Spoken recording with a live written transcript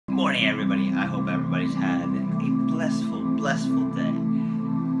morning, everybody. I hope everybody's had a blissful day.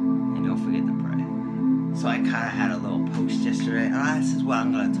 And don't forget to pray. So I kind of had a little post yesterday, and this is what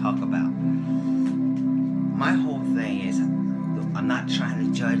I'm going to talk about. My whole thing is, I'm not trying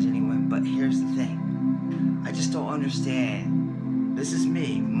to judge anyone, but here's the thing. I just don't understand. This is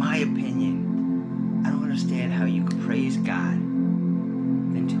me, my opinion. I don't understand how you could praise God,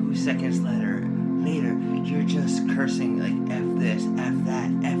 then 2 seconds later, you're just cursing like F this, F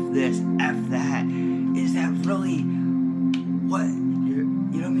that, F this, F that. Is that really what you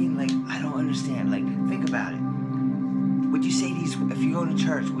know what I mean? Like, I don't understand. Like, think about it. Would you say these, if you go to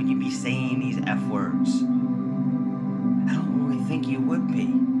church, would you be saying these F words? I don't really think you would be.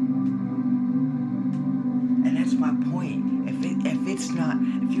 And that's my point. If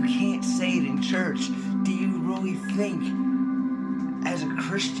you can't say it in church, do you really think, as a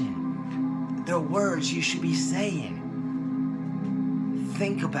Christian, the words you should be saying?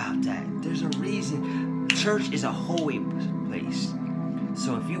 Think about that. There's a reason. Church is a holy place.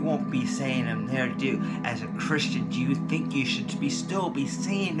 So if you won't be saying them there, as a Christian, do you think you should still be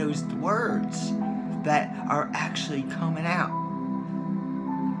saying those words that are actually coming out?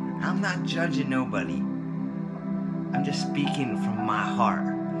 I'm not judging nobody. I'm just speaking from my heart.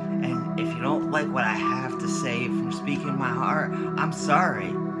 And if you don't like what I have to say from speaking my heart, I'm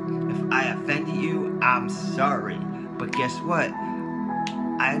sorry. If I offended you, I'm sorry. But guess what?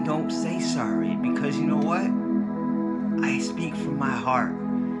 I don't say sorry, because you know what? I speak from my heart.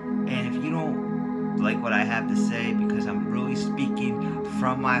 And if you don't like what I have to say because I'm really speaking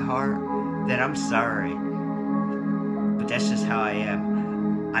from my heart, then I'm sorry. But that's just how I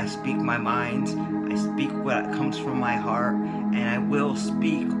am. I speak my mind. I speak what comes from my heart, and I will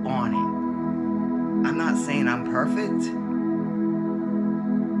speak on it. I'm not saying I'm perfect,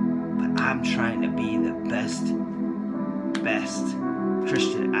 but I'm trying to be the best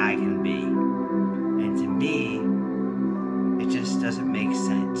Christian I can be. And to me, it just doesn't make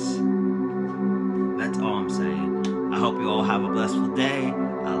sense. That's all I'm saying. I hope you all have a blissful day.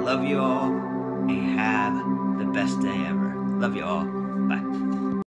 I love you all, and have the best day ever. Love you all. Bye.